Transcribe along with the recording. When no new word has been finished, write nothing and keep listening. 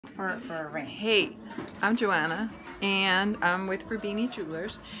for a ring. Hey, I'm Joanna, and I'm with Rubini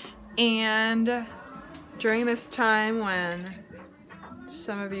Jewelers. And during this time when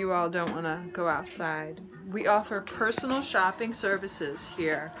some of you all don't want to go outside, we offer personal shopping services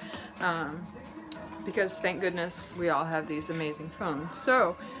here. Because thank goodness we all have these amazing phones.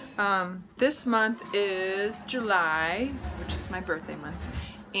 So this month is July, which is my birthday month.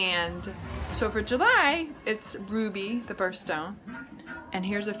 And so for July, it's Ruby, the birthstone. And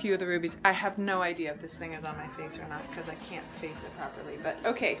here's a few of the rubies. I have no idea if this thing is on my face or not because I can't face it properly. But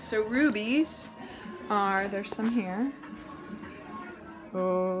okay, so rubies are, there's some here.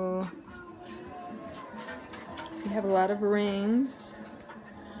 Oh, we have a lot of rings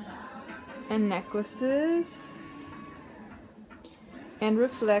and necklaces and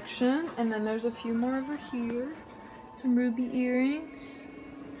reflection. And then there's a few more over here. Some ruby earrings.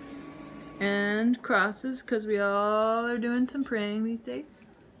 And crosses, because we all are doing some praying these days.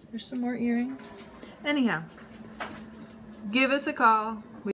 There's some more earrings. Anyhow, give us a call.